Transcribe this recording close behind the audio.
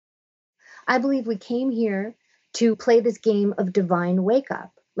I believe we came here to play this game of divine wake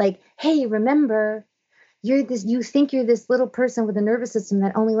up. Like, hey, remember, you think you're this little person with a nervous system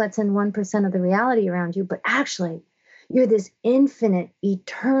that only lets in 1% of the reality around you, but actually you're this infinite,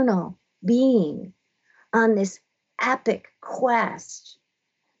 eternal being on this epic quest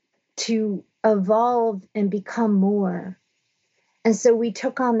to evolve and become more. And so we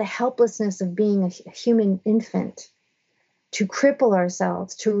took on the helplessness of being a human infant to cripple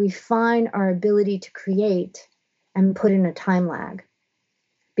ourselves, to refine our ability to create and put in a time lag.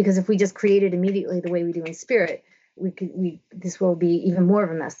 Because if we just created immediately the way we do in spirit, this will be even more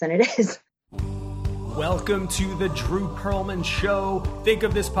of a mess than it is. Welcome to the Drew Perlman Show. Think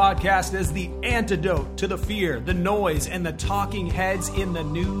of this podcast as the antidote to the fear, the noise, and the talking heads in the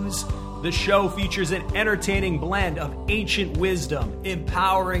news. The show features an entertaining blend of ancient wisdom,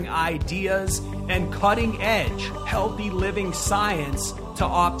 empowering ideas, and cutting-edge, healthy living science to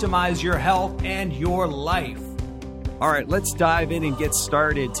optimize your health and your life. All right, let's dive in and get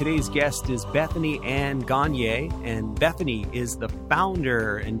started. Today's guest is Bethany and Gonyea, and Bethany is the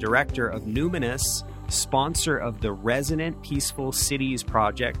founder and director of Numinous, sponsor of the Resonant Peaceful Cities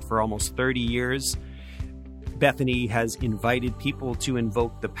Project for almost 30 years. Bethany has invited people to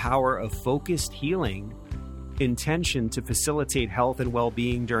invoke the power of focused healing intention to facilitate health and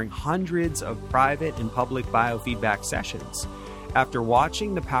well-being during hundreds of private and public biofeedback sessions. After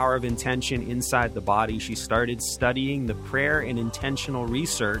watching the power of intention inside the body, she started studying the prayer and intentional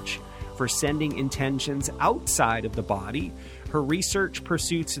research for sending intentions outside of the body. Her research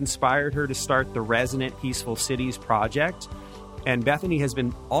pursuits inspired her to start the Resonant Peaceful Cities Project. And Bethany has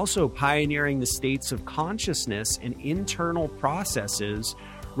been also pioneering the states of consciousness and internal processes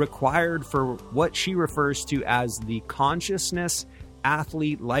required for what she refers to as the consciousness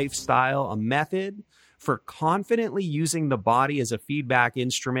athlete lifestyle, a method for confidently using the body as a feedback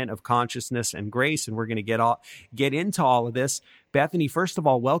instrument of consciousness and grace. And we're going to get into all of this. Bethany, first of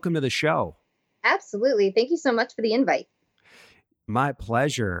all, welcome to the show. Absolutely. Thank you so much for the invite. My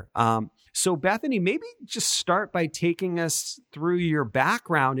pleasure. So Bethany, maybe just start by taking us through your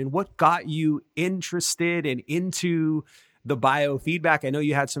background and what got you interested and into the biofeedback. I know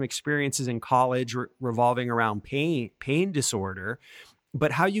you had some experiences in college revolving around pain disorder,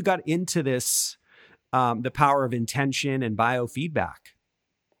 but how you got into this, the power of intention and biofeedback.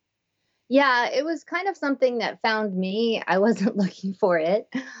 Yeah, it was kind of something that found me. I wasn't looking for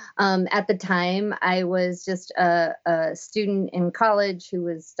it. At the time, I was just a student in college who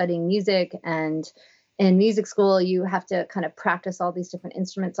was studying music. And in music school, you have to kind of practice all these different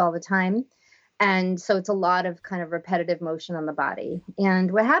instruments all the time. And so it's a lot of kind of repetitive motion on the body.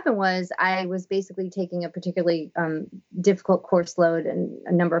 And what happened was I was basically taking a particularly difficult course load and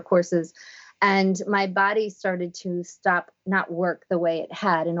a number of courses. And my body started to not work the way it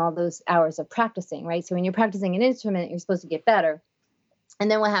had in all those hours of practicing, right? So when you're practicing an instrument, you're supposed to get better. And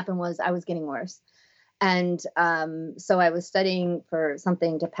then what happened was I was getting worse. And so I was studying for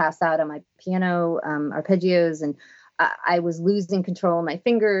something to pass out on my piano, arpeggios, and I was losing control of my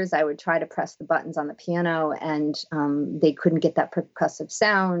fingers. I would try to press the buttons on the piano and they couldn't get that percussive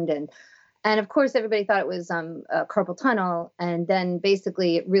sound. And of course, everybody thought it was a carpal tunnel. And then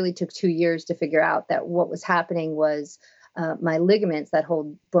basically it really took 2 years to figure out that what was happening was my ligaments that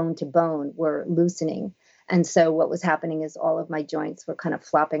hold bone to bone were loosening. And so what was happening is all of my joints were kind of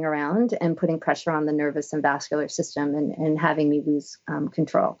flopping around and putting pressure on the nervous and vascular system and having me lose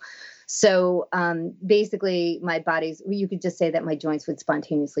control. So basically you could just say that my joints would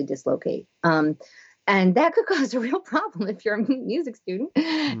spontaneously dislocate. And that could cause a real problem if you're a music student.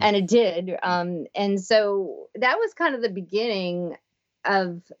 And it did. And so that was kind of the beginning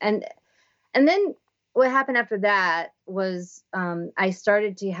of, and then what happened after that was I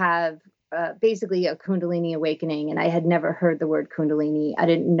started to have basically a Kundalini awakening. And I had never heard the word Kundalini. I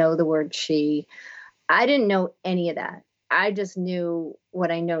didn't know the word Chi. I didn't know any of that. I just knew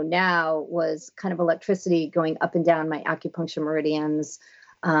what I know now was kind of electricity going up and down my acupuncture meridians.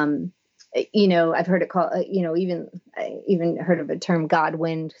 I've heard it called, I even heard of a term, God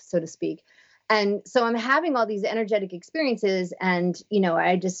wind, so to speak. And so I'm having all these energetic experiences and,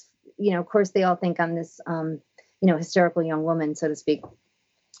 I just, of course they all think I'm this, hysterical young woman, so to speak.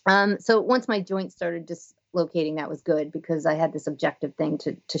 So once my joints started dislocating, that was good because I had this objective thing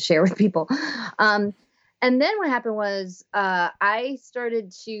to share with people. And then what happened was I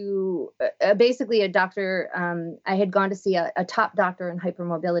started to basically a doctor. I had gone to see a top doctor in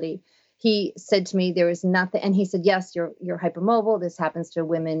hypermobility. He said to me, there was nothing. And he said, yes, you're hypermobile. This happens to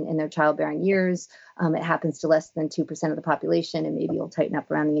women in their childbearing years. It happens to less than 2% of the population, and maybe you'll tighten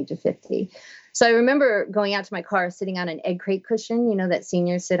up around the age of 50. So I remember going out to my car, sitting on an egg crate cushion, that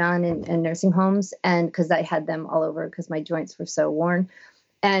seniors sit on in nursing homes. And because I had them all over because my joints were so worn.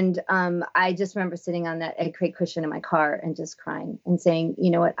 And I just remember sitting on that egg crate cushion in my car and just crying and saying,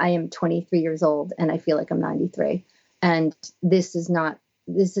 you know what, I am 23 years old and I feel like I'm 93. And this is not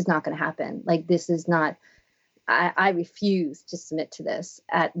going to happen. Like, this is not, I refuse to submit to this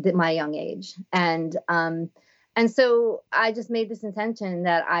at my young age. And so I just made this intention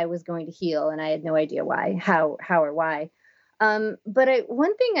that I was going to heal, and I had no idea why, how or why. But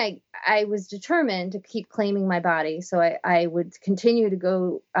one thing I was determined to keep claiming my body. So I would continue to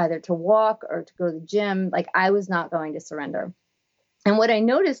go either to walk or to go to the gym. Like, I was not going to surrender. And what I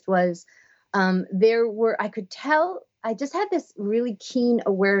noticed was I could tell, I just had this really keen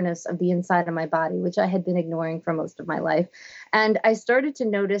awareness of the inside of my body, which I had been ignoring for most of my life. And I started to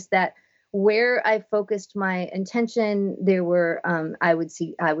notice that where I focused my intention, there were, I would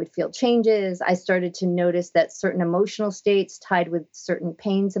feel changes. I started to notice that certain emotional states tied with certain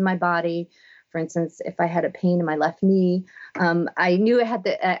pains in my body. For instance, if I had a pain in my left knee, I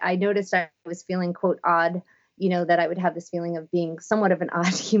noticed I was feeling, quote, odd, that I would have this feeling of being somewhat of an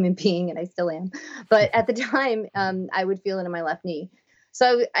odd human being, and I still am. But at the time, I would feel it in my left knee.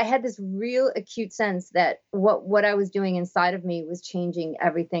 So I had this real acute sense that what I was doing inside of me was changing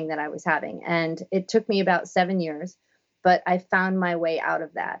everything that I was having. And it took me about 7 years, but I found my way out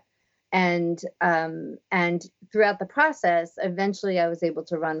of that. And throughout the process, eventually I was able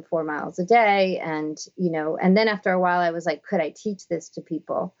to run 4 miles a day. And then after a while, I was like, could I teach this to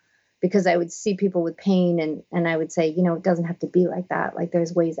people? Because I would see people with pain and I would say, it doesn't have to be like that. Like,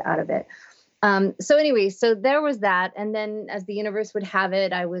 there's ways out of it. So there was that. And then, as the universe would have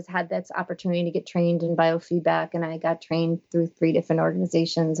it, I had that opportunity to get trained in biofeedback, and I got trained through 3 different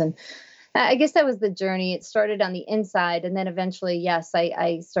organizations. And I guess that was the journey. It started on the inside. And then eventually, yes,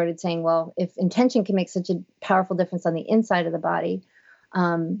 I started saying, well, if intention can make such a powerful difference on the inside of the body,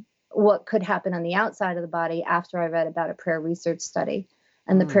 what could happen on the outside of the body? After I read about a prayer research study.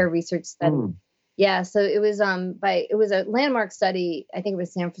 And the prayer research study. Yeah. So it was it was a landmark study. I think it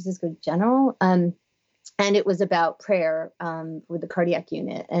was San Francisco General. And it was about prayer with the cardiac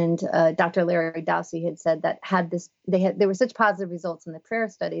unit. And Dr. Larry Dowsey had said that there were such positive results in the prayer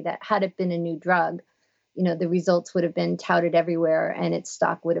study that had it been a new drug, the results would have been touted everywhere and its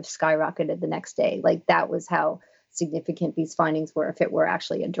stock would have skyrocketed the next day. Like, that was how significant these findings were if it were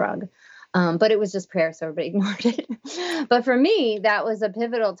actually a drug. But it was just prayer, so everybody ignored it. But for me, that was a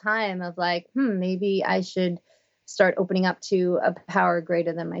pivotal time of like, maybe I should start opening up to a power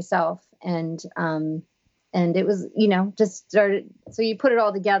greater than myself. And it was, just started. So you put it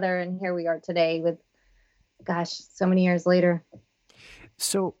all together, and here we are today with, gosh, so many years later.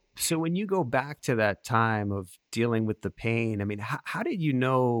 So when you go back to that time of dealing with the pain, I mean, how did you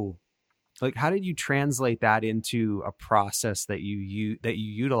know? Like, how did you translate that into a process that you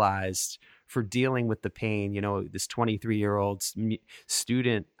utilized for dealing with the pain? This 23-year-old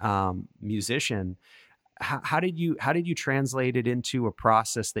student musician. How did you translate it into a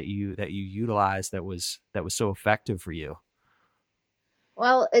process that you utilized that was so effective for you?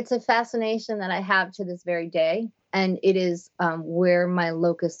 Well, it's a fascination that I have to this very day, and it is where my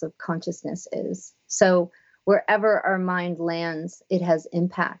locus of consciousness is. So wherever our mind lands, it has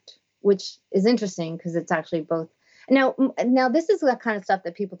impact, which is interesting because it's actually both. Now, this is the kind of stuff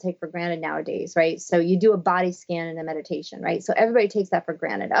that people take for granted nowadays, right? So you do a body scan in a meditation, right? So everybody takes that for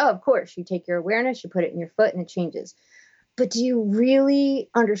granted. Oh, of course, you take your awareness, you put it in your foot and it changes. But do you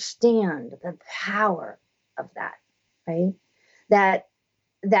really understand the power of that, right? That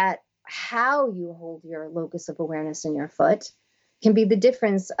how you hold your locus of awareness in your foot can be the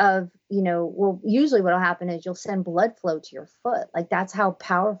difference of, usually what'll happen is you'll send blood flow to your foot. Like, that's how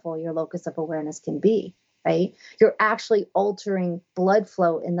powerful your locus of awareness can be, right? You're actually altering blood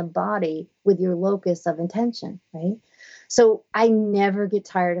flow in the body with your locus of intention, right? So I never get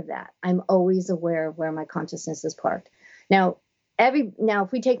tired of that. I'm always aware of where my consciousness is parked. Now,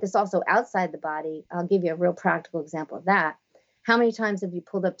 if we take this also outside the body, I'll give you a real practical example of that. How many times have you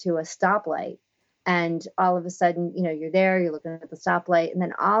pulled up to a stoplight and all of a sudden, you're there, you're looking at the stoplight, and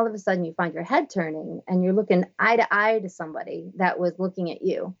then all of a sudden you find your head turning and you're looking eye to eye to somebody that was looking at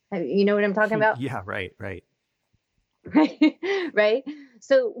you. You know what I'm talking about? Yeah, right. Right.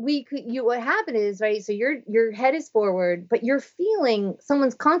 So what happened is, right, so your head is forward, but you're feeling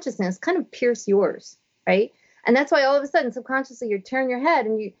someone's consciousness kind of pierce yours, right? And that's why all of a sudden, subconsciously, you turn your head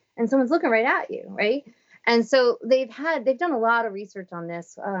and someone's looking right at you, right? And so they've done a lot of research on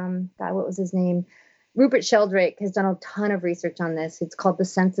this. God, what was his name? Rupert Sheldrake has done a ton of research on this. It's called the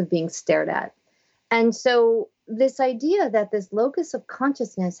sense of being stared at. And so this idea that this locus of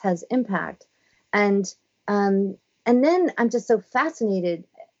consciousness has impact, And, and then I'm just so fascinated,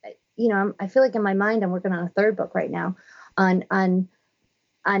 I feel like in my mind, I'm working on a third book right now on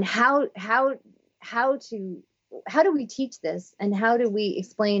how do we teach this, and how do we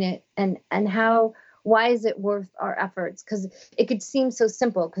explain it, and why is it worth our efforts? Because it could seem so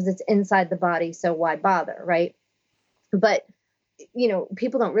simple because it's inside the body, so why bother, right? But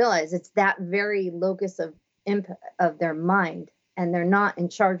people don't realize it's that very locus of of their mind, and they're not in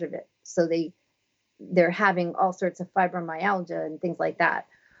charge of it, so they're having all sorts of fibromyalgia and things like that.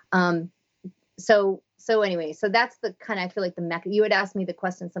 So anyway, so that's the kind of, I feel like you had asked me the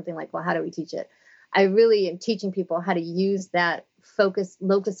question, something like, well, how do we teach it? I really am teaching people how to use that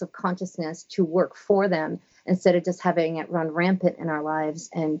locus of consciousness to work for them, instead of just having it run rampant in our lives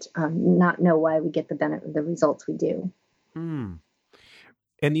and not know why we get the results we do. And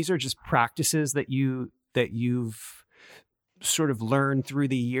these are just practices that you've sort of learned through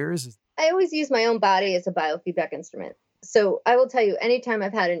the years? I always use my own body as a biofeedback instrument. So I will tell you, anytime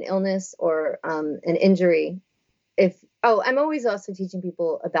I've had an illness or an injury, I'm always also teaching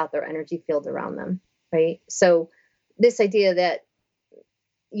people about their energy field around them, right? So this idea that,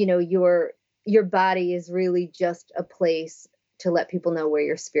 your body is really just a place to let people know where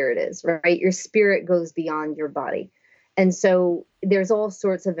your spirit is, right? Your spirit goes beyond your body. And so there's all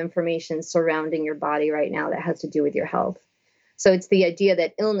sorts of information surrounding your body right now that has to do with your health. So it's the idea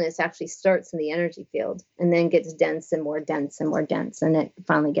that illness actually starts in the energy field and then gets dense and more dense and more dense, and it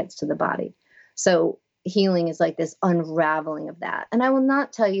finally gets to the body. So healing is like this unraveling of that. And I will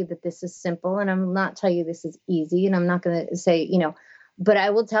not tell you that this is simple, and I will not tell you this is easy, and I'm not going to say, but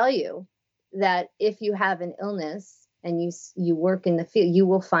I will tell you that if you have an illness and you work in the field, you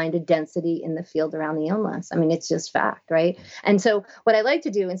will find a density in the field around the illness. I mean, it's just fact, right? And so what I like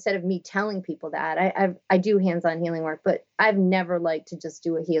to do, instead of me telling people that, I do hands-on healing work, but I've never liked to just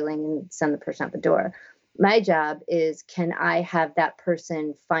do a healing and send the person out the door. My job is, can I have that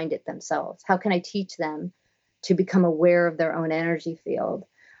person find it themselves? How can I teach them to become aware of their own energy field?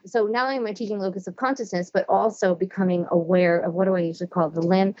 So not only am I teaching locus of consciousness, but also becoming aware of, what do I usually call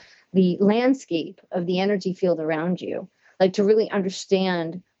the landscape of the energy field around you, like to really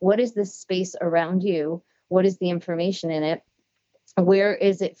understand, what is this space around you? What is the information in it? Where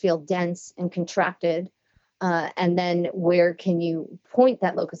is it feel dense and contracted? And then where can you point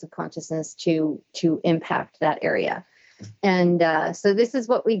that locus of consciousness to impact that area? And so this is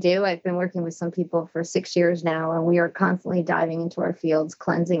what we do. I've been working with some people for 6 years now, and we are constantly diving into our fields,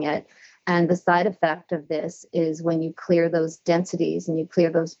 cleansing it. And the side effect of this is, when you clear those densities and you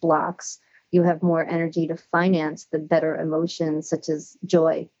clear those blocks, you have more energy to finance the better emotions, such as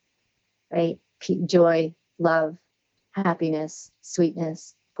joy, right? Joy, love, happiness,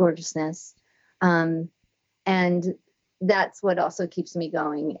 sweetness, gorgeousness. And that's what also keeps me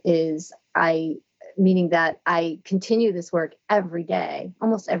going, is meaning that I continue this work every day,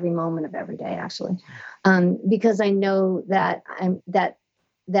 almost every moment of every day, actually, because I know that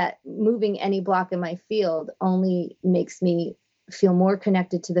that moving any block in my field only makes me feel more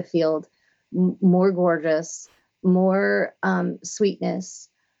connected to the field, more gorgeous, more sweetness,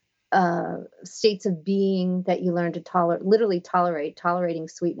 states of being that you learn to tolerating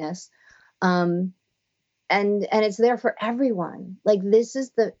sweetness. And it's there for everyone. Like, this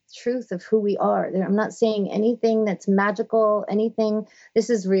is the truth of who we are. I'm not saying anything that's magical, anything. This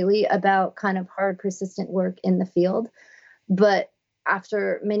is really about kind of hard, persistent work in the field. But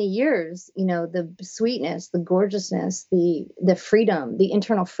after many years, the sweetness, the gorgeousness, the freedom, the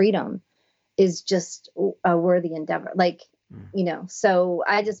internal freedom is just a worthy endeavor. Like, so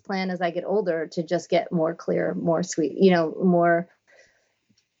I just plan, as I get older, to just get more clear, more sweet, more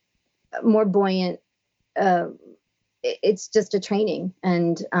buoyant. It's just a training.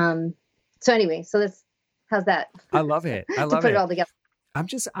 And so anyway, so how's that? I love it. I love to put it all together. I'm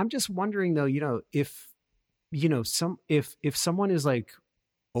just wondering though, if someone is like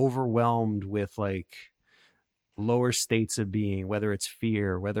overwhelmed with like lower states of being, whether it's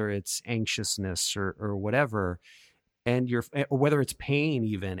fear, whether it's anxiousness or whatever, or whether it's pain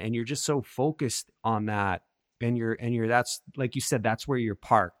even, and you're just so focused on that, and you're that's, like you said, that's where you're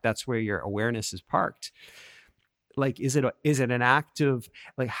parked. That's where your awareness is parked. Like, is it an act of,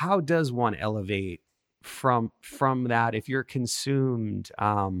 like, how does one elevate from that if you're consumed,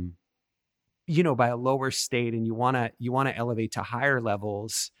 by a lower state, and you want to elevate to higher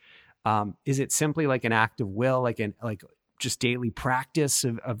levels? Is it simply like an act of will, like just daily practice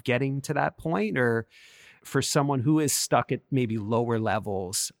of getting to that point? Or for someone who is stuck at maybe lower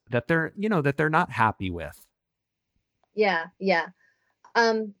levels that they're not happy with? Yeah.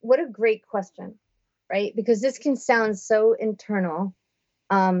 What a great question, right? Because this can sound so internal.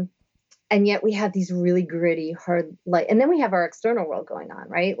 And yet we have these really gritty, hard light. And then we have our external world going on,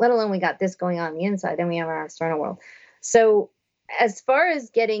 right? Let alone we got this going on the inside, then we have our external world. So as far as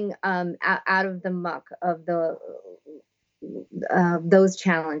getting out of the muck of those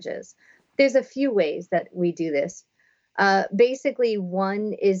challenges, there's a few ways that we do this. Basically,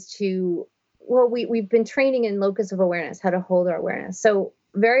 one is we've been training in locus of awareness, how to hold our awareness. So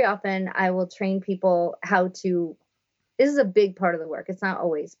very often I will train people this is a big part of the work. It's not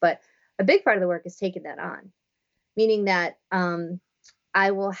always, but a big part of the work is taking that on, meaning that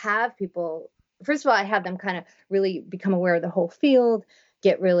I will have people, first of all, I have them kind of really become aware of the whole field,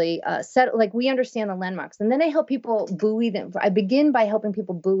 get really set, like we understand the landmarks. And then I help people buoy them. I begin by helping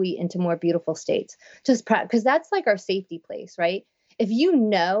people buoy into more beautiful states, because that's like our safety place, right? If you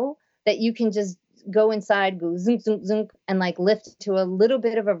know that you can just go inside, go zoom, zoom, zoom, and like lift to a little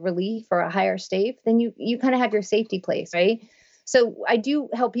bit of a relief or a higher state, then you kind of have your safety place, right? So I do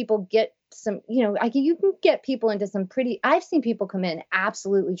help people get some, you can get people into I've seen people come in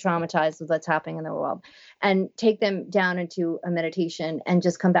absolutely traumatized with what's happening in the world and take them down into a meditation and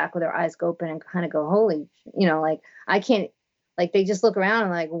just come back with their eyes open and kind of go, holy, I can't, like they just look around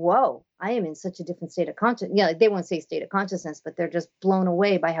and like, whoa, I am in such a different state of consciousness. Yeah, like they won't say state of consciousness, but they're just blown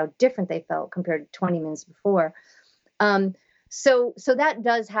away by how different they felt compared to 20 minutes before. So that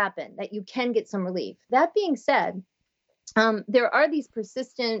does happen, that you can get some relief. That being said, there are these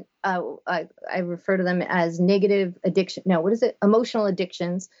persistent, I refer to them as negative addiction. No, what is it? Emotional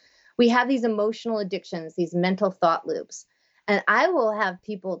addictions. We have these emotional addictions, these mental thought loops, and I will have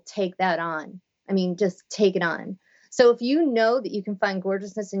people take that on. I mean, just take it on. So if you know that you can find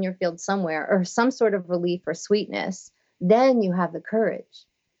gorgeousness in your field somewhere or some sort of relief or sweetness, then you have the courage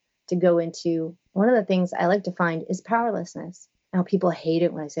to go into, one of the things I like to find is powerlessness. Now, people hate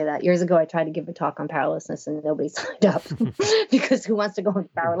it when I say that. Years ago, I tried to give a talk on powerlessness and nobody signed up because who wants to go into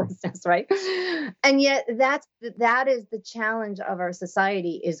powerlessness, right? And yet that is the challenge of our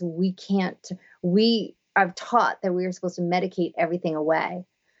society is we are taught that we are supposed to medicate everything away.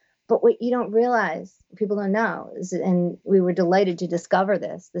 But what you don't realize, people don't know, and we were delighted to discover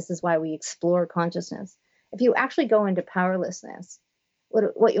this. This is why we explore consciousness. If you actually go into powerlessness,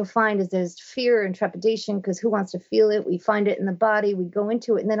 what you'll find is there's fear and trepidation because who wants to feel it? We find it in the body, we go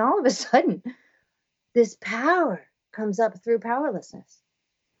into it, and then all of a sudden, this power comes up through powerlessness.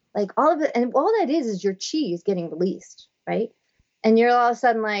 Like all of it, and all that is your chi is getting released, right? And you're all of a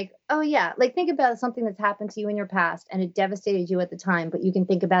sudden like, oh yeah, like think about something that's happened to you in your past and it devastated you at the time, but you can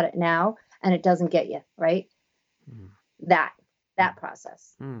think about it now and it doesn't get you, right? Mm. That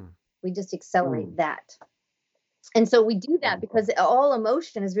process. Mm. We just accelerate that. And so we do that because all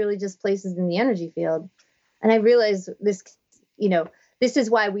emotion is really just places in the energy field. And I realize this, this is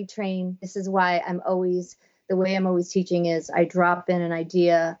why we train. This is why the way I'm always teaching is I drop in an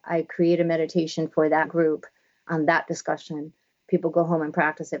idea, I create a meditation for that group on that discussion. People go home and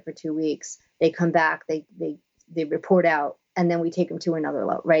practice it for 2 weeks. They come back, they report out, and then we take them to another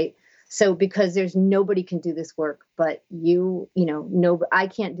level, right? So because there's nobody can do this work, but I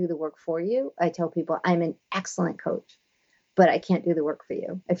can't do the work for you. I tell people I'm an excellent coach, but I can't do the work for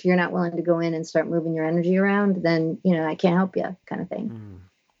you. If you're not willing to go in and start moving your energy around, then, I can't help you kind of thing. Mm.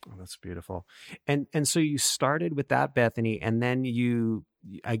 Oh, that's beautiful. And so you started with that, Bethany, and then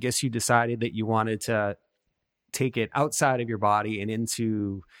I guess you decided that you wanted to take it outside of your body and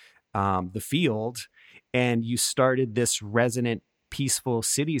into the field, and you started this Resonant Peaceful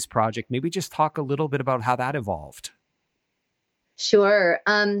Cities project. Maybe just talk a little bit about how that evolved. Sure.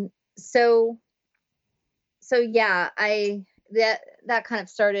 So yeah, that kind of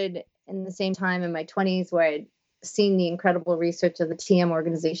started in the same time in my 20s where I'd seen the incredible research of the TM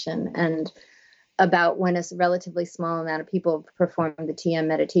organization and about when a relatively small amount of people perform the TM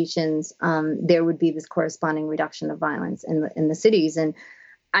meditations, there would be this corresponding reduction of violence in the cities. And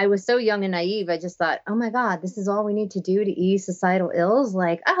I was so young and naive. I just thought, oh my God, this is all we need to do to ease societal ills.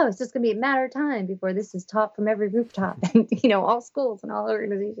 Like, it's just going to be a matter of time before this is taught from every rooftop and, all schools and all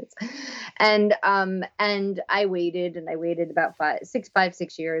organizations. And I waited about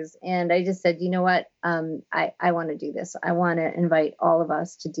 6 years. And I just said, you know what? I want to do this. I want to invite all of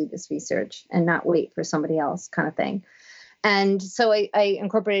us to do this research and not wait for somebody else kind of thing. And so I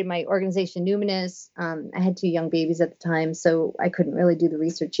incorporated my organization, Numinous. I had 2 young babies at the time, so I couldn't really do the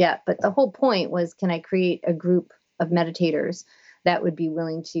research yet. But the whole point was, can I create a group of meditators that would be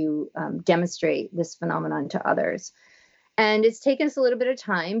willing to demonstrate this phenomenon to others? And it's taken us a little bit of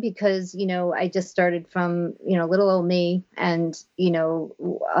time because, I just started from, little old me and,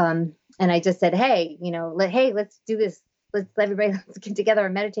 and I just said, hey, let's do this. Let's get together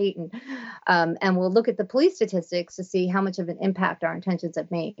and meditate and we'll look at the police statistics to see how much of an impact our intentions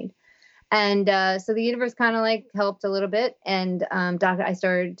have made. And so the universe kind of like helped a little bit. And I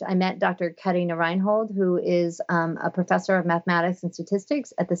met Dr. Gonyea Reinhold, who is a professor of mathematics and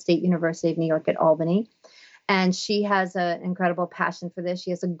statistics at the State University of New York at Albany. And she has an incredible passion for this. She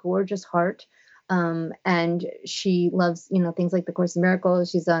has a gorgeous heart. And she loves, things like the Course in Miracles.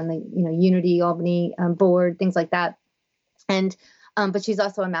 She's on the, Unity Albany board, things like that. And, but she's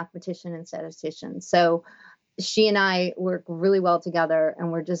also a mathematician and statistician. So she and I work really well together,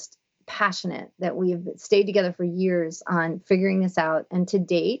 and we're just passionate that we've stayed together for years on figuring this out. And to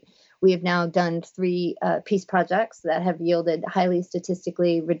date, we have now done 3 peace projects that have yielded highly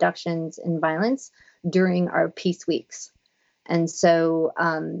statistically reductions in violence during our peace weeks. And so,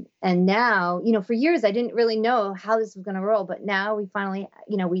 and now, for years, I didn't really know how this was going to roll, but now we finally,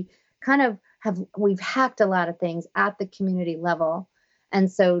 we kind of we've hacked a lot of things at the community level. And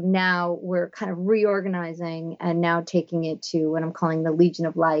so now we're kind of reorganizing and now taking it to what I'm calling the Legion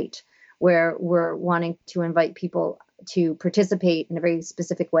of Light, where we're wanting to invite people to participate in a very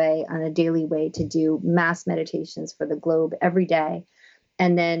specific way on a daily way to do mass meditations for the globe every day.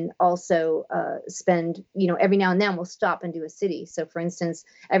 And then also spend, every now and then we'll stop and do a city. So for instance,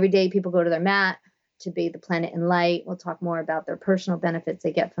 every day people go to their mat to bathe the planet in light. We'll talk more about their personal benefits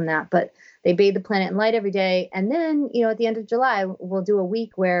they get from that, but they bathe the planet in light every day. And then, at the end of July, we'll do a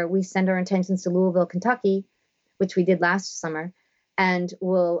week where we send our intentions to Louisville, Kentucky, which we did last summer. And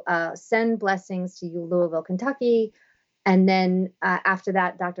we'll send blessings to Louisville, Kentucky. And then after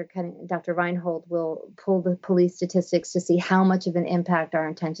that, Dr. Reinhold will pull the police statistics to see how much of an impact our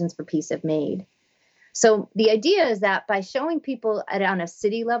intentions for peace have made. So the idea is that by showing people on a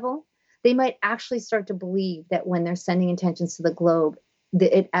city level, they might actually start to believe that when they're sending intentions to the globe,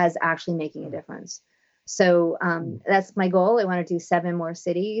 that it is actually making a difference. So that's my goal. I want to do 7 more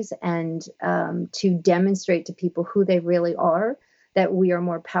cities and to demonstrate to people who they really are, that we are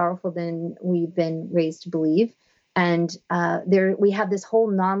more powerful than we've been raised to believe. And we have this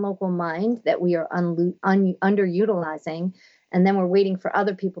whole non-local mind that we are underutilizing, and then we're waiting for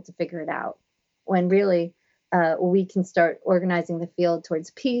other people to figure it out. When really we can start organizing the field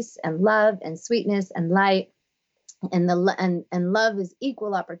towards peace and love and sweetness and light, and and love is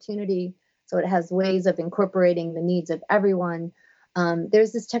equal opportunity. So it has ways of incorporating the needs of everyone.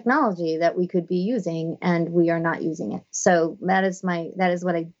 There's this technology that we could be using, and we are not using it. So that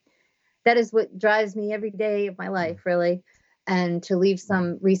is what drives me every day of my life, really, and to leave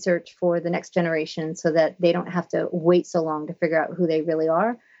some research for the next generation so that they don't have to wait so long to figure out who they really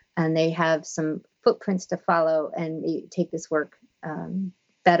are, and they have some footprints to follow and take this work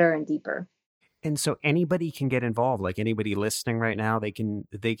better and deeper. And so anybody can get involved, like anybody listening right now, they can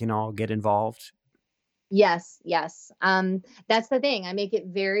all get involved. Yes. That's the thing. I make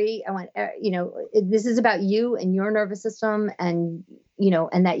it this is about you and your nervous system, and,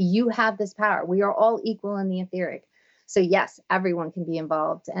 and that you have this power. We are all equal in the etheric. So yes, everyone can be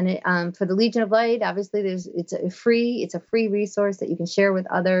involved. And for the Legion of Light, obviously it's a free resource that you can share with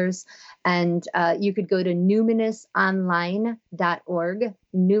others. And you could go to numinusonline.org,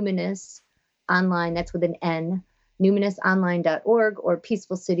 Numinous Online, that's with an N, numinusonline.org or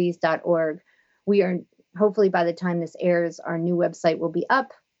peacefulcities.org. We are, hopefully by the time this airs, our new website will be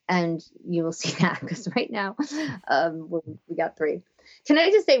up and you will see that, because right now we got 3. Can I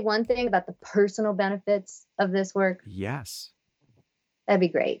just say one thing about the personal benefits of this work? Yes. That'd be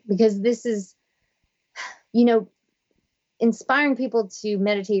great, because this is, inspiring people to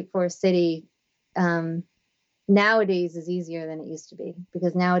meditate for a city nowadays is easier than it used to be,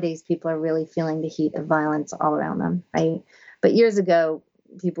 because nowadays people are really feeling the heat of violence all around them, right? But years ago,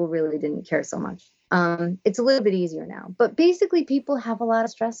 people really didn't care so much. It's a little bit easier now, but basically people have a lot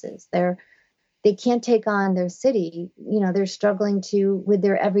of stresses. They can't take on their city. They're struggling with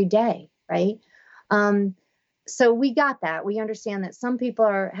their everyday, right? So we got that. We understand that some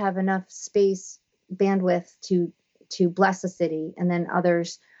people have enough space, bandwidth to bless a city, and then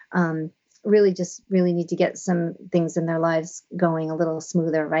others really need to get some things in their lives going a little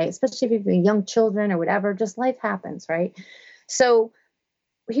smoother, right? Especially if you're young children or whatever, just life happens, right? So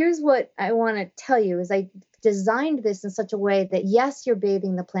here's what I want to tell you is I designed this in such a way that, yes, you're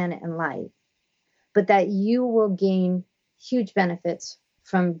bathing the planet in light, but that you will gain huge benefits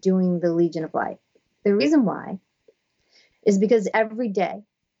from doing the Legion of Light. The reason why is because every day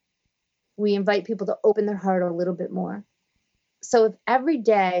we invite people to open their heart a little bit more. So if every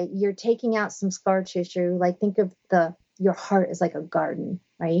day you're taking out some scar tissue, like think of your heart as like a garden,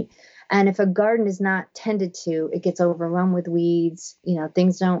 right? And if a garden is not tended to, it gets overrun with weeds,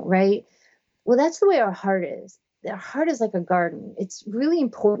 things don't, right? Well, that's the way our heart is. Our heart is like a garden. It's really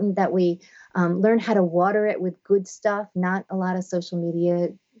important that we learn how to water it with good stuff, not a lot of social media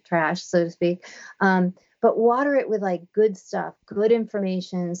trash, so to speak. But water it with like good stuff, good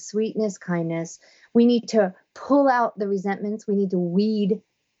information, sweetness, kindness. We need to pull out the resentments. We need to weed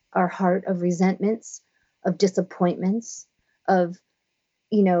our heart of resentments, of disappointments, of,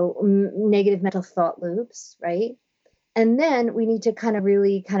 negative mental thought loops, right? And then we need to kind of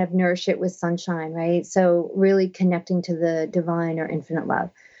really kind of nourish it with sunshine, right? So really connecting to the divine or infinite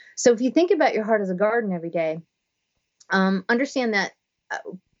love. So if you think about your heart as a garden every day, understand that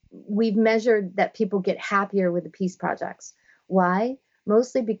we've measured that people get happier with the peace projects. Why?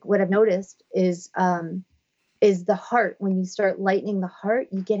 Mostly what I've noticed is the heart. When you start lightening the heart,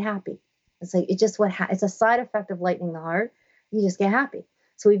 you get happy. It's like it's a side effect of lightening the heart. You just get happy.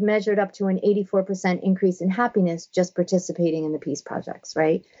 So we've measured up to an 84% increase in happiness just participating in the peace projects,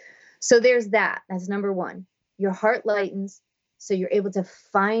 right? So there's that. That's number one. Your heart lightens, so you're able to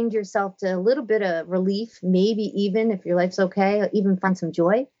find yourself to a little bit of relief, maybe even if your life's okay, even find some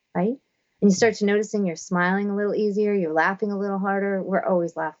joy, right? And you start to noticing you're smiling a little easier, you're laughing a little harder. We're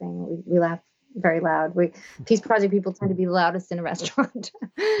always laughing. We laugh very loud. Peace Project people tend to be the loudest in a restaurant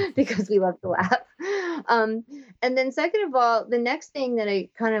because we love to laugh. And then second of all, the next thing that I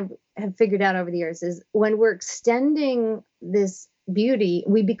kind of have figured out over the years is when we're extending this beauty,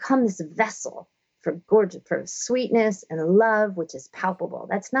 we become this vessel for sweetness and love, which is palpable.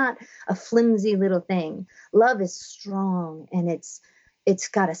 That's not a flimsy little thing. Love is strong and it's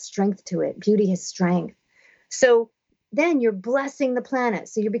got a strength to it. Beauty has strength. So then you're blessing the planet.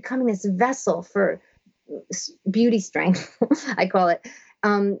 So you're becoming this vessel for beauty strength, I call it.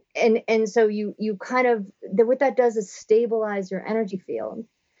 And so you kind of, what that does is stabilize your energy field.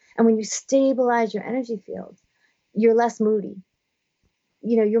 And when you stabilize your energy field, you're less moody.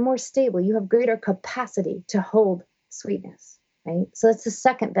 You're more stable. You have greater capacity to hold sweetness, right? So that's the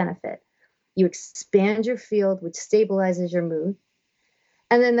second benefit. You expand your field, which stabilizes your mood.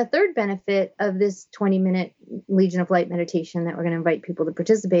 And then the third benefit of this 20-minute Legion of Light meditation that we're going to invite people to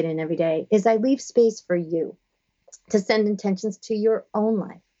participate in every day is I leave space for you to send intentions to your own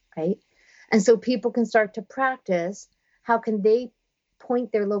life, right? And so people can start to practice how can they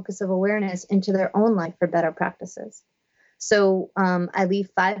point their locus of awareness into their own life for better practices. So I leave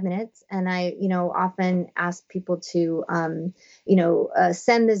 5 minutes and I, often ask people to,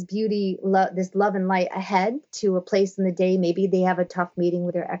 send this beauty, this love and light ahead to a place in the day. Maybe they have a tough meeting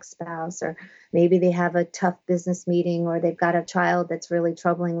with their ex-spouse, or maybe they have a tough business meeting, or they've got a child that's really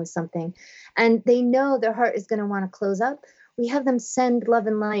troubling with something. And they know their heart is going to want to close up. We have them send love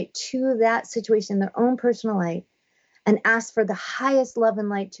and light to that situation, their own personal light, and ask for the highest love and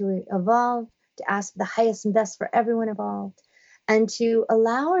light to evolve, to ask for the highest and best for everyone involved, and to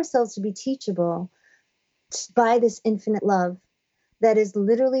allow ourselves to be teachable by this infinite love that is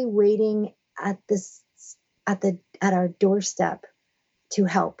literally waiting at our doorstep to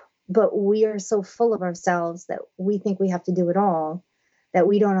help. But we are so full of ourselves that we think we have to do it all, that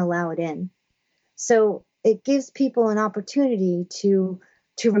we don't allow it in. So it gives people an opportunity to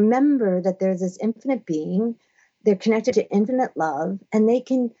remember that there's this infinite being. They're connected to infinite love, and they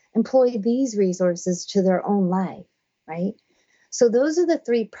can employ these resources to their own life, right? So those are the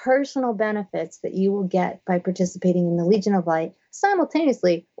 3 personal benefits that you will get by participating in the Legion of Light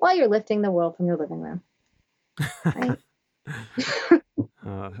simultaneously while you're lifting the world from your living room. Right?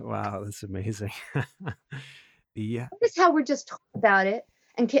 Wow, that's amazing. Yeah. Notice how we're just talking about it.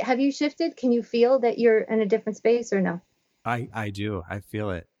 And have you shifted? Can you feel that you're in a different space or no? I do. I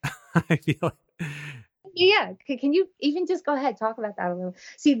feel it. I feel it. Yeah. Can you even just go ahead, talk about that a little?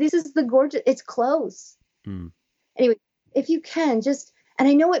 See, this is the gorgeous, it's close. Anyway, if you can and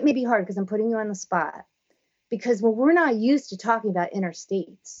I know it may be hard because I'm putting you on the spot, because we're not used to talking about inner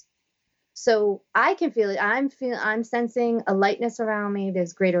states. So I can feel it. I'm sensing a lightness around me.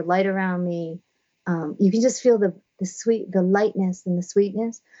 There's greater light around me. You can just feel the the lightness and the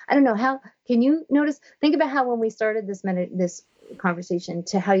sweetness. I don't know how, can you notice, think about how when we started this conversation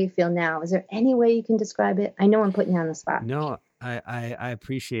to how you feel now. Is there any way you can describe it? I know I'm putting you on the spot. No, I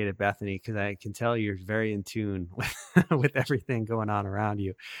appreciate it, Bethany, because I can tell you're very in tune with everything going on around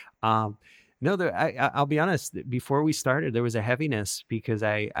you. No, I'll be honest. Before we started, there was a heaviness because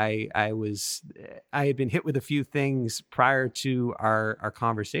I had been hit with a few things prior to our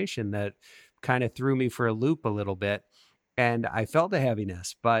conversation that kind of threw me for a loop a little bit, and I felt a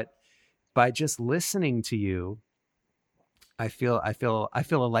heaviness. But by just listening to you, I feel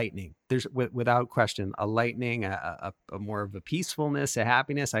a lightening. There's without question a lightening, a more of a peacefulness, a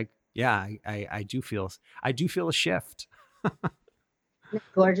happiness. I do feel a shift. It's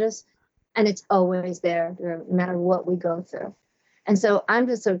gorgeous. And it's always there, no matter what we go through. And so I'm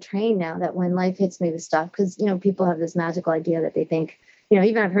just so trained now that when life hits me with stuff, because, people have this magical idea that they think,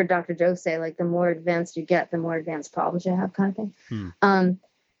 even I've heard Dr. Joe say, like, the more advanced you get, the more advanced problems you have, kind of thing.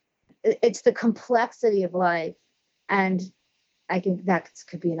 It's the complexity of life. And I think that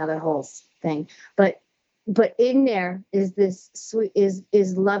could be another whole thing. But in there is this sweet,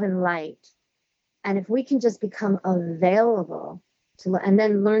 is love and light. And if we can just become available to, and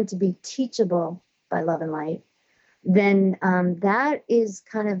then learn to be teachable by love and light, then that is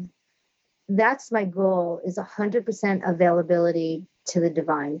that's my goal, is 100% availability to the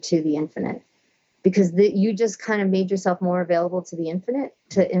divine, to the infinite. Because you just kind of made yourself more available to the infinite,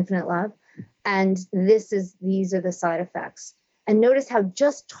 to infinite love. And these are the side effects. And notice how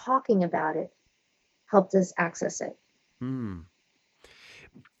just talking about it helped us access it. And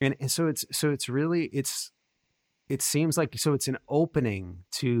so it's really, it seems like, so it's an opening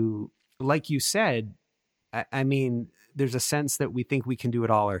to, like you said, I mean, there's a sense that we think we can do it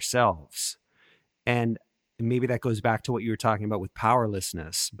all ourselves. And maybe that goes back to what you were talking about with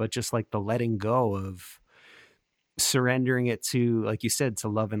powerlessness, but just like the letting go of, surrendering it to, like you said, to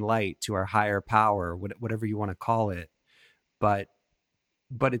love and light, to our higher power, whatever you want to call it. But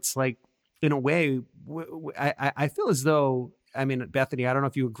it's like, in a way, I feel as though, I mean, Bethany, I don't know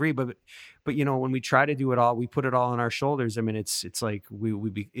if you agree, but when we try to do it all, we put it all on our shoulders. I mean, it's like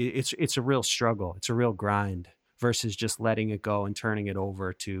it's a real struggle. It's a real grind versus just letting it go and turning it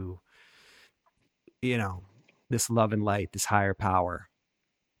over to, this love and light, this higher power.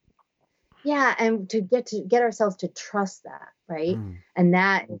 Yeah. And to get ourselves to trust that, right? And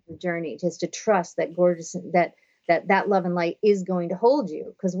that is the journey, just to trust that gorgeous, that love and light is going to hold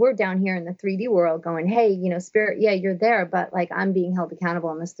you. Because we're down here in the 3D world going, hey, spirit, yeah, you're there, but like, I'm being held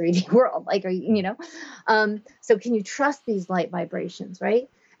accountable in this 3D world. Like, so can you trust these light vibrations, right?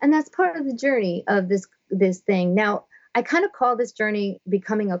 And that's part of the journey of this thing. Now, I kind of call this journey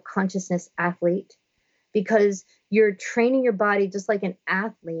becoming a consciousness athlete, because you're training your body just like an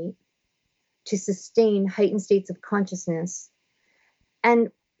athlete to sustain heightened states of consciousness.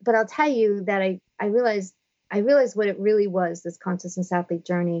 But I'll tell you that I realized what it really was, this consciousness athlete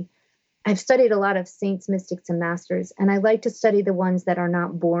journey. I've studied a lot of saints, mystics, and masters, and I like to study the ones that are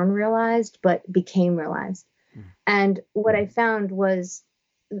not born realized, but became realized. And what I found was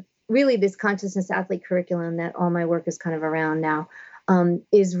really this consciousness athlete curriculum that all my work is kind of around now,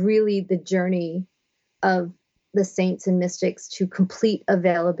 is really the journey of the saints and mystics to complete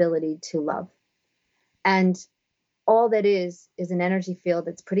availability to love. And all that is an energy field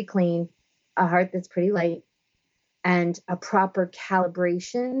that's pretty clean, a heart that's pretty light, and a proper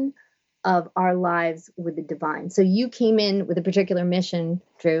calibration of our lives with the divine. So you came in with a particular mission,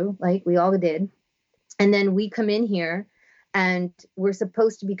 Drew, like we all did. And then we come in here and we're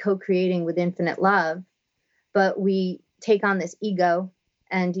supposed to be co-creating with infinite love, but we take on this ego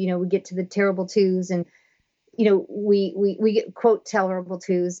and, we get to the terrible twos and, we get quote terrible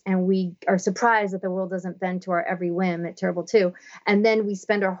twos, and we are surprised that the world doesn't bend to our every whim at terrible two. And then we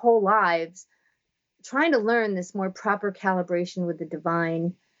spend our whole lives trying to learn this more proper calibration with the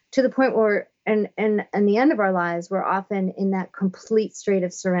divine, to the point where, and the end of our lives, we're often in that complete state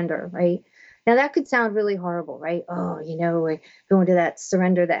of surrender, right? Now that could sound really horrible, right? Oh, we go into that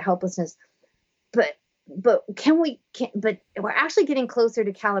surrender, that helplessness, but we're actually getting closer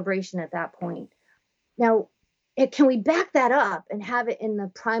to calibration at that point. Now, can we back that up and have it in the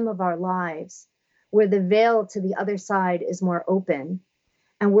prime of our lives, where the veil to the other side is more open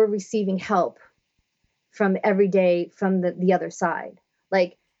and we're receiving help from every day from the other side?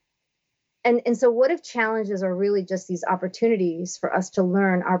 Like, and so what if challenges are really just these opportunities for us to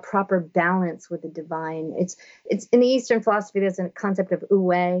learn our proper balance with the divine? It's in the Eastern philosophy, there's a concept of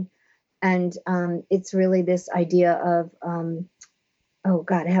wu, and it's really this idea of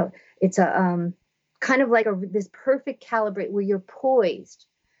it's a kind of like this perfect calibrate where you're poised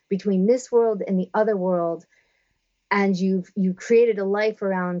between this world and the other world, and you created a life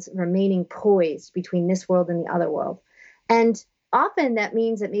around remaining poised between this world and the other world. And often that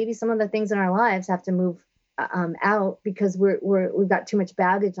means that maybe some of the things in our lives have to move out because we've got too much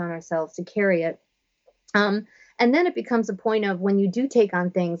baggage on ourselves to carry it. And then it becomes a point of, when you do take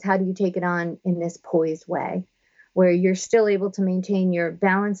on things, how do you take it on in this poised way, where you're still able to maintain your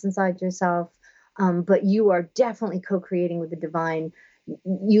balance inside yourself, but you are definitely co-creating with the divine.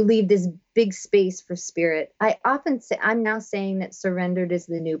 You leave this big space for spirit. I often say, I'm now saying that surrendered is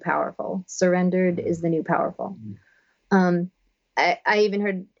the new powerful. Surrendered is the new powerful. I even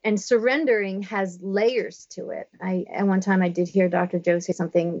heard, and surrendering has layers to it. At one time I did hear Dr. Joe say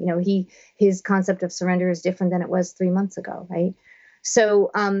something, his concept of surrender is different than it was 3 months ago. Right.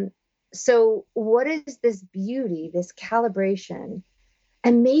 So what is this beauty, this calibration?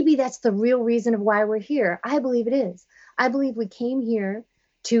 And maybe that's the real reason of why we're here. I believe it is. I believe we came here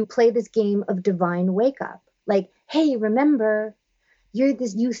to play this game of divine wake up. Like, hey, remember, you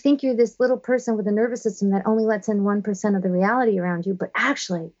think you're this little person with a nervous system that only lets in 1% of the reality around you, but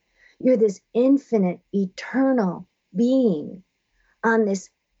actually you're this infinite, eternal being on this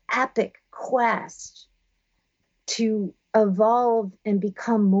epic quest to evolve and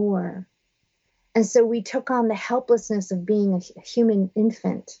become more. And so we took on the helplessness of being a human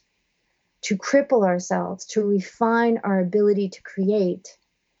infant to cripple ourselves, to refine our ability to create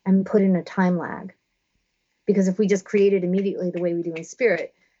and put in a time lag. Because if we just created immediately the way we do in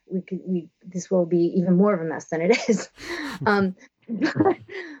spirit, this will be even more of a mess than it is.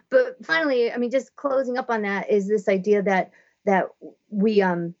 But finally, I mean, just closing up on that is this idea that we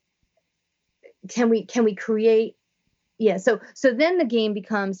can we create. Yeah. So then the game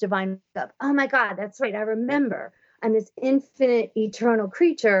becomes divine up. Oh my God, that's right. I remember. I'm this infinite, eternal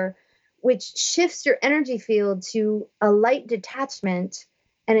creature, which shifts your energy field to a light detachment,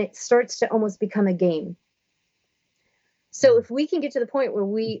 and it starts to almost become a game. So if we can get to the point where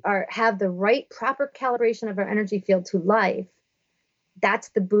we have the right proper calibration of our energy field to life, that's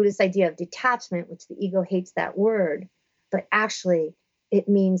the Buddhist idea of detachment, which the ego hates that word, but actually it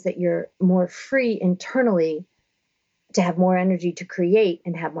means that you're more free internally to have more energy to create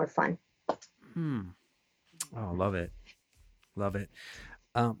and have more fun. Oh, love it. Love it.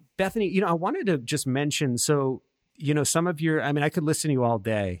 Bethany, I wanted to just mention, so, some of I could listen to you all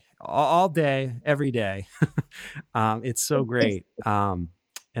day, every day. It's so great. And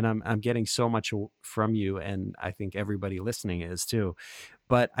I'm getting so much from you, and I think everybody listening is too.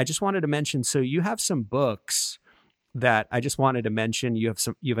 But I just wanted to mention, so you have some books that I just wanted to mention. You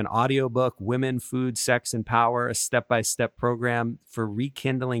have an audio book, Women, Food, Sex, and Power, a step-by-step program for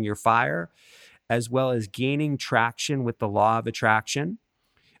rekindling your fire, as well as gaining traction with the law of attraction,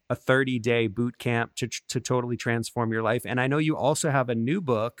 a 30-day boot camp to totally transform your life. And I know you also have a new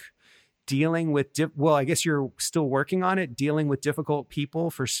book dealing with, I guess you're still working on it, dealing with difficult people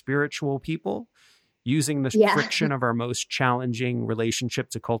for spiritual people, using the friction of our most challenging relationship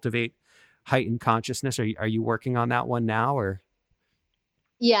to cultivate heightened consciousness. Are you working on that one now, or?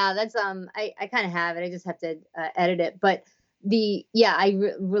 Yeah, that's, I kind of have it. I just have to edit it. But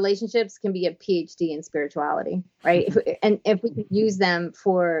relationships can be a PhD in spirituality, right? if we can use them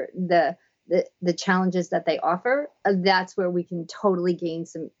for the challenges that they offer, that's where we can totally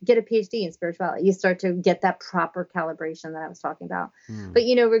get a PhD in spirituality. You start to get that proper calibration that I was talking about. But,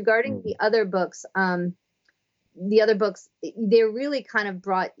 regarding the other books, they're really kind of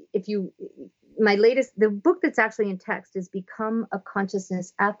brought, the book that's actually in text is Become a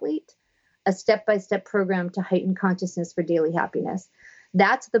Consciousness Athlete, a step-by-step program to heighten consciousness for daily happiness.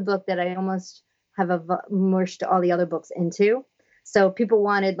 That's the book that I almost have merged all the other books into. So people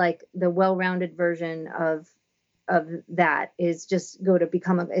wanted like the well-rounded version of that is just go to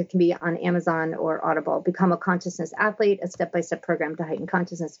it can be on Amazon or Audible, Become a Consciousness Athlete, a step-by-step program to heighten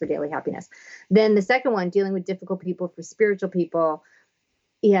consciousness for daily happiness. Then the second one, Dealing with Difficult People for Spiritual People.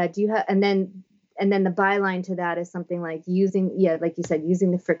 Yeah. And then the byline to that is something like like you said,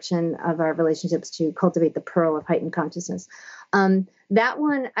 using the friction of our relationships to cultivate the pearl of heightened consciousness. That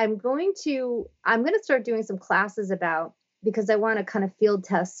one I'm going to start doing some classes about, because I want to kind of field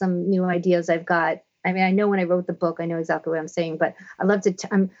test some new ideas I've got. I mean, I know when I wrote the book, I know exactly what I'm saying, but I love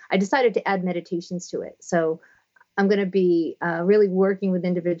to, I decided to add meditations to it. So I'm going to be really working with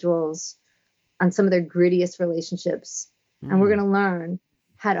individuals on some of their grittiest relationships. And we're going to learn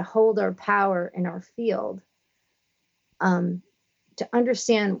how to hold our power in our field, to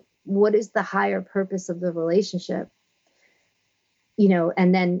understand what is the higher purpose of the relationship,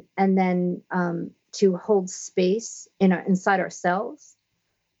 and then to hold space inside ourselves,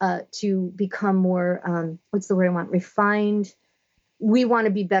 to become more, what's the word I want? Refined. We want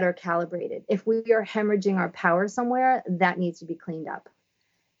to be better calibrated. If we are hemorrhaging our power somewhere, that needs to be cleaned up.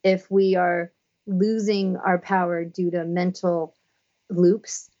 If we are losing our power due to mental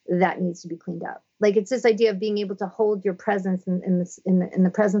loops, that needs to be cleaned up. Like, it's this idea of being able to hold your presence in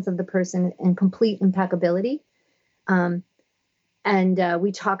the presence of the person in complete impeccability. And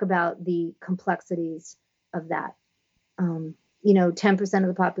we talk about the complexities of that. 10% of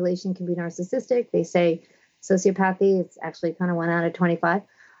the population can be narcissistic. They say sociopathy, it's actually kind of 1 out of 25.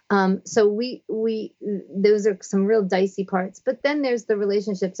 So those are some real dicey parts. But then there's the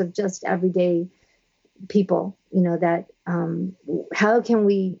relationships of just everyday people, that how can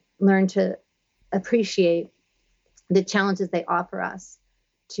we learn to appreciate the challenges they offer us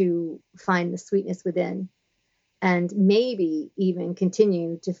to find the sweetness within, and maybe even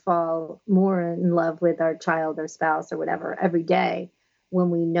continue to fall more in love with our child or spouse or whatever every day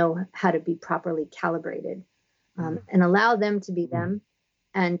when we know how to be properly calibrated. and allow them to be them,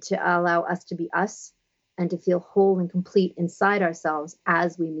 and to allow us to be us, and to feel whole and complete inside ourselves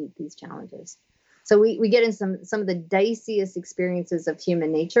as we meet these challenges. So we get in some of the diciest experiences of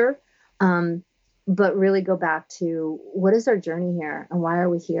human nature, but really go back to what is our journey here, and why are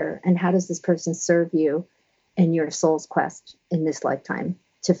we here, and how does this person serve you in your soul's quest in this lifetime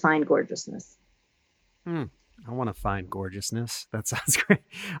to find gorgeousness. I want to find gorgeousness. That sounds great.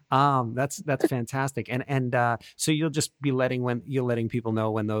 That's fantastic. And so you'll just be letting people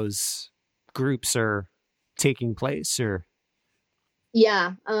know when those groups are taking place, or?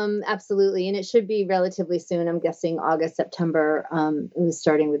 Yeah, absolutely. And it should be relatively soon. I'm guessing August, September. It was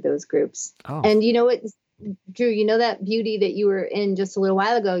starting with those groups. Oh. And you know what, Drew, you know that beauty that you were in just a little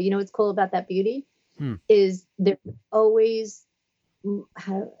while ago, you know what's cool about that beauty is there's always,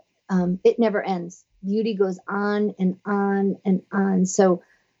 it never ends. Beauty goes on and on and on. So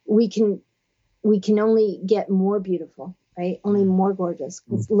we can only get more beautiful, right? Only more gorgeous,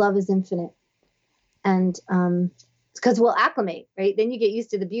 because love is infinite. And because we'll acclimate, right? Then you get used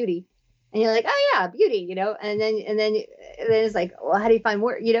to the beauty, and you're like, oh yeah, beauty, you know. And then it's like, well, how do you find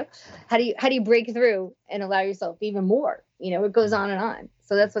more? You know, how do you break through and allow yourself even more? You know, it goes on and on.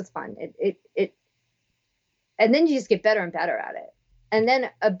 So that's what's fun. It and then you just get better and better at it. And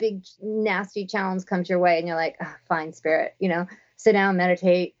then a big nasty challenge comes your way, and you're like, oh, fine, spirit, you know, sit down,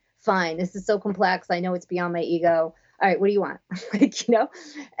 meditate. Fine, this is so complex. I know it's beyond my ego. All right, what do you want? Like, you know,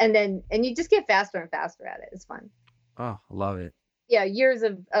 and you just get faster and faster at it. It's fun. Oh, love it. Yeah. Years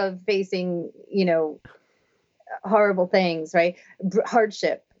of facing, you know, horrible things, right?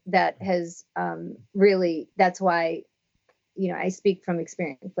 Hardship that has really, that's why, you know, I speak from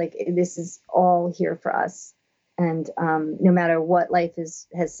experience. Like, this is all here for us. And no matter what life has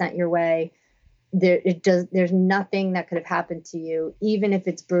sent your way, there's nothing that could have happened to you, even if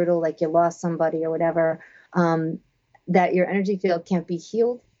it's brutal, like you lost somebody or whatever, that your energy field can't be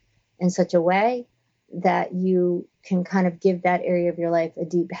healed in such a way that you can kind of give that area of your life a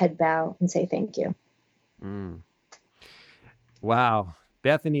deep head bow and say thank you. Wow.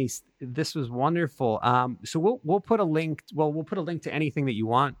 Bethany, this was wonderful. So we'll put a link. Well, we'll put a link to anything that you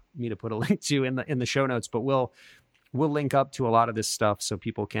want me to put a link to in the show notes, but we'll link up to a lot of this stuff so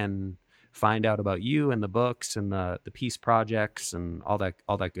people can find out about you and the books and the peace projects and all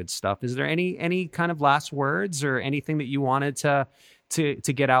that good stuff. Is there any kind of last words or anything that you wanted to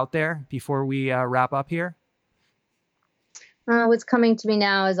get out there before we wrap up here? What's coming to me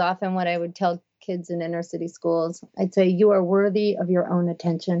now is often what I would tell kids in inner city schools. I'd say, you are worthy of your own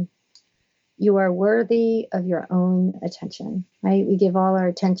attention. You are worthy of your own attention, right? We give all our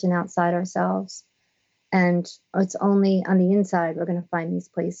attention outside ourselves, and it's only on the inside we're going to find these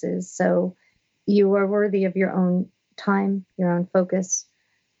places. So you are worthy of your own time, your own focus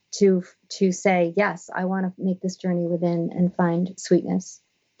to say, yes, I want to make this journey within and find sweetness.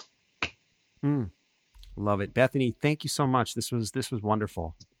 Love it. Bethany, thank you so much. This was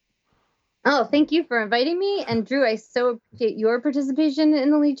wonderful. Oh, thank you for inviting me. And Drew, I so appreciate your participation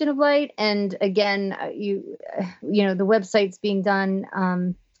in the Legion of Light. And again, you know, the website's being done,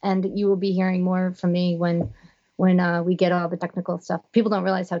 and you will be hearing more from me when we get all the technical stuff. People don't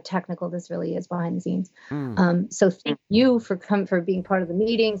realize how technical this really is behind the scenes. So thank you for being part of the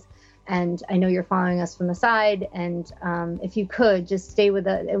meetings. And I know you're following us from the side. And if you could just stay with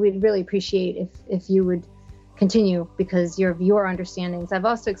us, we'd really appreciate if you would continue, because your understandings. I've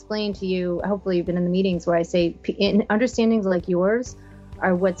also explained to you, hopefully you've been in the meetings where I say understandings like yours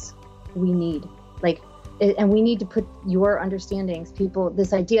are what's we need. Like, and we need to put your understandings, people,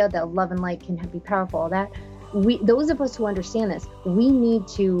 this idea that love and light can be powerful, that those of us who understand this, we need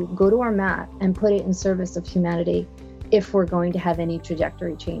to go to our mat and put it in service of humanity if we're going to have any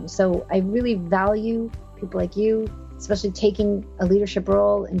trajectory change. So I really value people like you, especially taking a leadership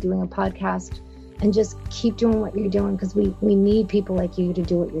role and doing a podcast, and just keep doing what you're doing, because we need people like you to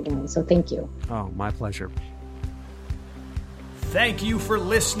do what you're doing. So thank you. Oh, my pleasure. Thank you for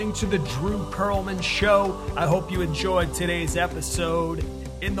listening to the Drew Perlman Show. I hope you enjoyed today's episode.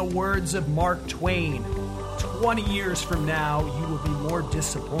 In the words of Mark Twain, 20 years from now, you will be more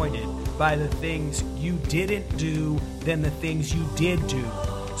disappointed by the things you didn't do than the things you did do.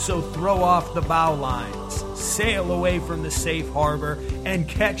 So throw off the bow lines, sail away from the safe harbor, and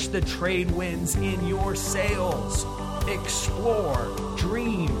catch the trade winds in your sails. Explore,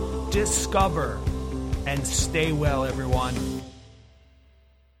 dream, discover, and stay well, everyone.